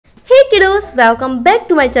viewers, welcome back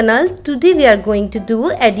to my channel. Today we are going to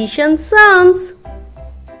do addition sums.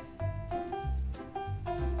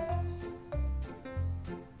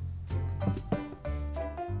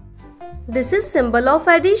 This is symbol of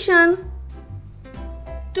addition.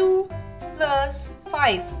 2 plus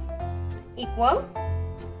 5 equal.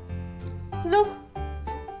 Look,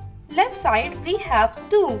 left side we have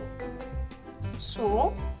 2.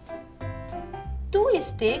 So 2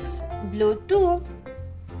 sticks below 2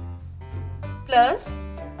 plus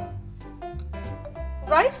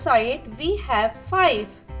right side we have 5.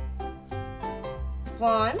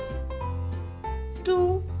 1,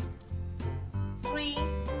 2, 3,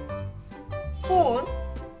 4,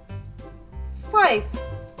 5.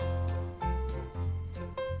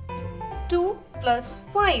 2 plus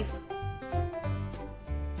 5.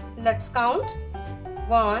 Let's count.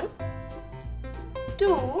 1,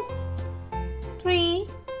 2, 3,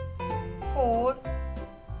 4,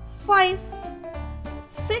 5,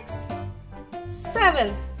 6,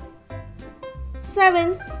 7.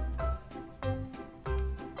 7.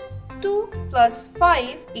 2 plus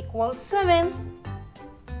 5 equals 7.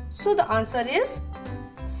 So the answer is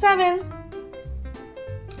 7.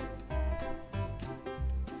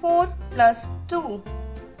 4 plus 2.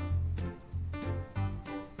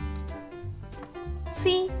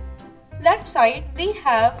 See, left side we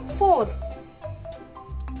have 4.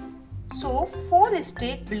 So 4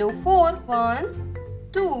 sticks below 4. 1,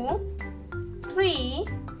 2, 3,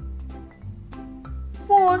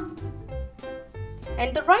 4.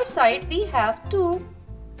 And the right side we have 2.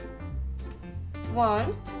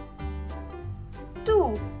 1,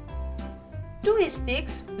 2. 2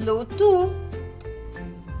 sticks below 2.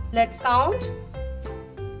 Let's count.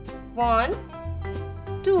 1,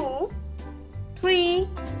 2, 3,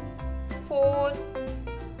 4,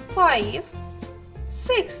 5,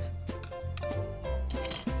 6.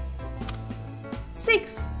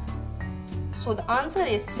 6. So the answer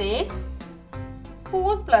is 6.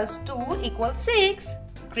 4 plus 2 equals 6.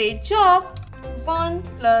 Great job. 1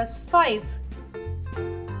 plus 5.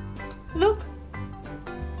 Look,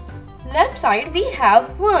 left side we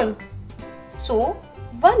have 1. So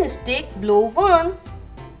 1 stick below 1.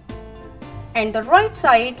 And the right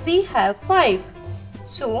side we have 5.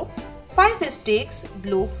 So 5 sticks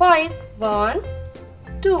below 5. 1,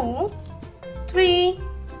 2, 3,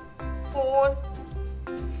 4,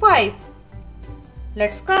 5.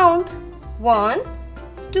 Let's count. 1,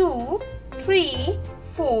 2, 3,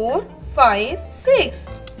 4, 5, 6.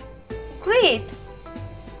 Great.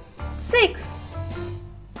 6.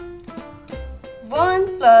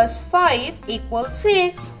 1 plus 5 equals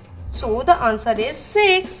 6. So the answer is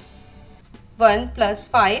 6. 1 plus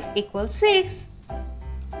 5 equals 6.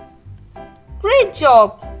 Great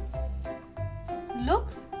job. Look,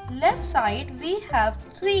 left side we have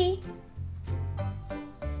 3.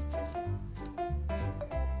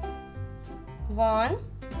 1,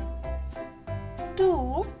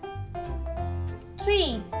 2,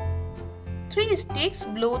 3. 3 sticks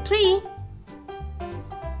below 3.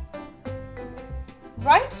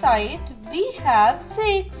 Right side we have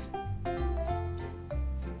 6.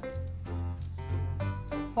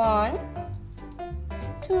 1,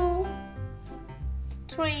 2,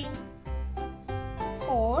 3,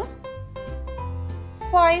 4,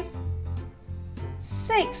 5,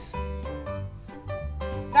 6.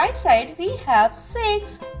 Right side we have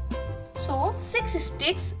 6. So 6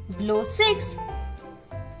 sticks below 6.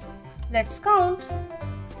 Let's count.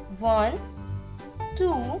 1,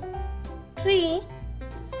 2, 3,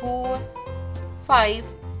 4, 5,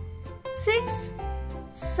 6,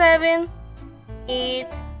 7, 8,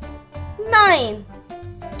 9.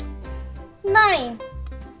 9.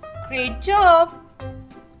 Great job.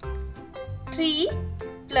 3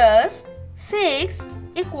 plus 6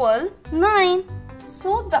 equal 9.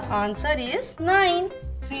 So the answer is 9.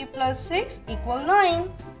 3 plus 6 equal 9.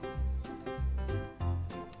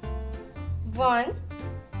 1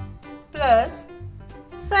 plus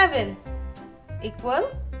 7 equal.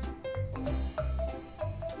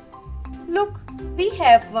 Look, we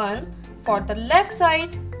have 1 for the left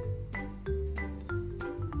side.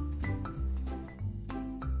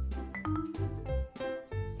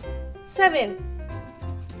 7.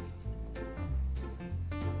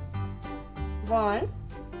 1,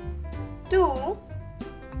 2,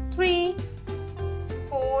 3,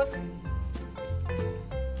 4,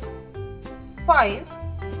 5,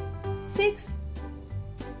 6,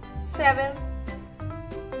 7.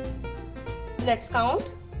 Let's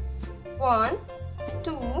count. 1,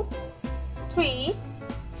 2, 3,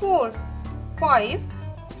 4, 5,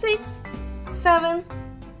 6, 7,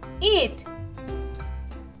 8.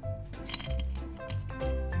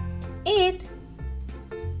 8.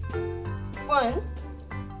 1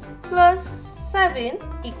 plus 7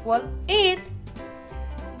 equal 8.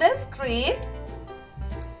 That's great.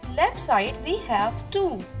 Left side we have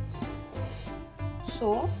 2.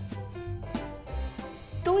 So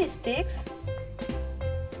 2 sticks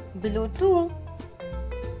below 2.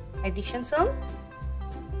 Addition sum.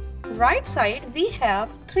 Right side we have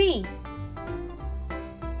 3.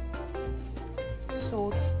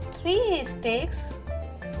 So 3 sticks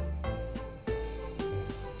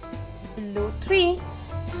below 3.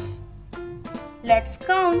 Let's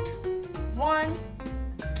count. 1,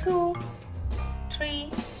 2, 3,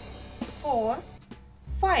 4,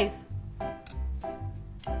 5.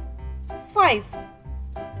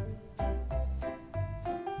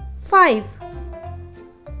 5.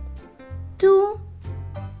 2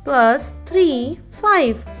 plus 3,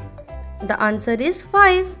 5. The answer is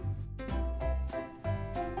 5.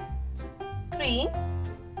 3.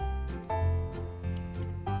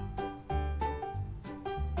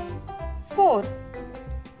 4.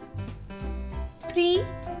 3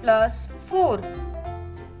 plus 4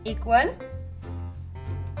 equal.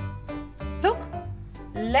 Look,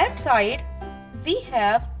 left side we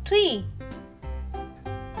have 3.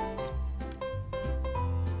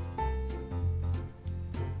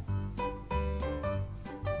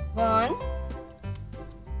 1,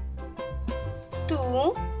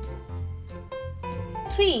 2,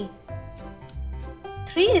 3.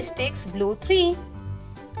 3 sticks below 3.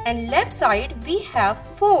 And left side we have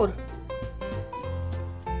 4.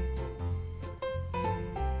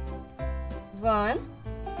 1,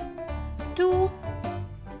 2,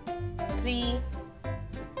 3,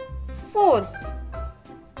 4.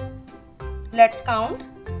 Let's count.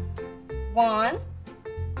 1,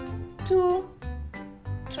 2,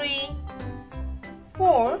 3,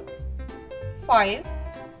 4, 5,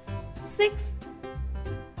 6,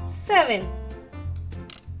 7.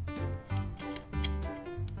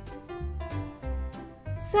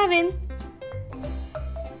 7.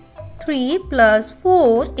 3 plus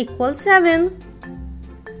 4 equals 7.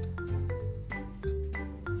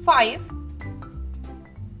 5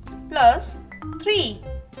 plus 3.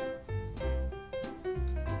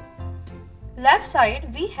 Left side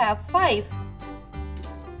we have 5.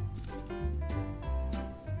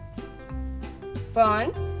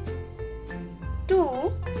 1,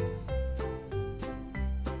 2,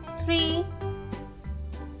 3,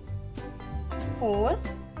 4,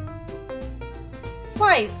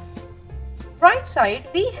 5. Right side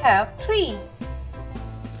we have 3.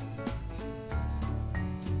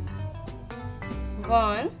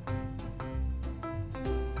 1,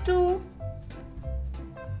 2,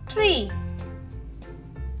 3.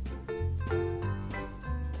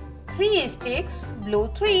 3 sticks below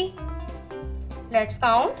 3. Let's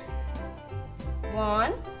count.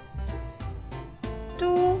 1,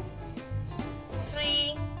 2,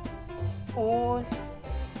 3, 4,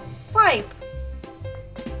 5,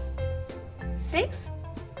 6,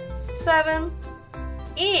 7,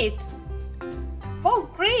 8. Wow,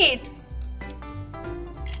 great!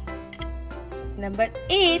 Number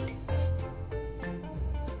 8.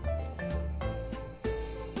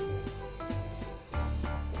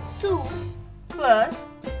 2 plus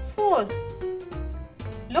 4.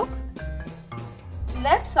 Look,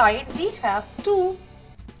 left side we have 2.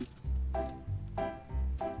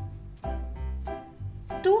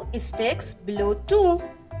 2 sticks below 2.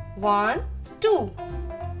 1, 2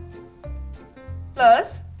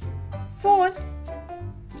 plus 4.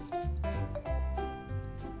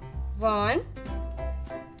 1,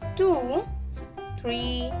 2,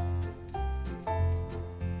 3,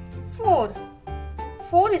 4.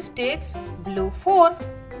 4 sticks below 4.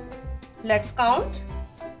 Let's count.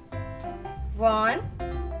 1,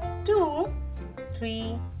 2,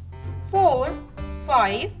 3, 4,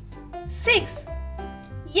 5, 6.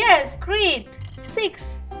 Yes, great.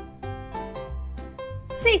 6.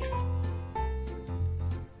 6.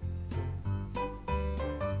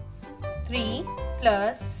 3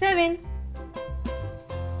 plus 7.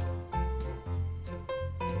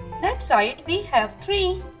 Left side we have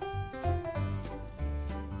 3.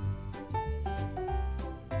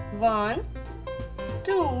 1,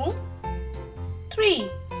 2,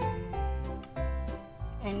 3.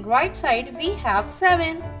 And right side we have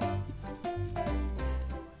 7.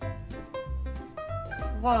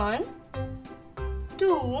 1,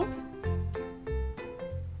 2,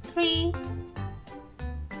 3,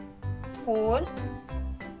 4,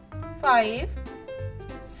 5,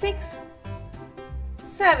 6,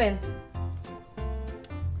 7.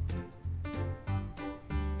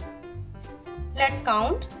 Let's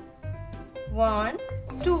count. 1,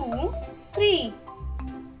 2, 3,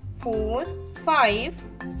 4, 5,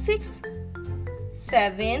 6,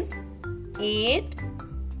 7, 8,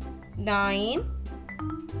 9,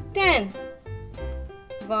 10.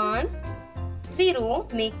 1, 0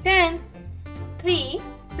 make 10. 3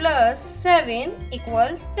 plus 7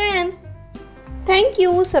 equal 10. Thank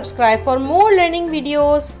you. Subscribe for more learning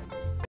videos.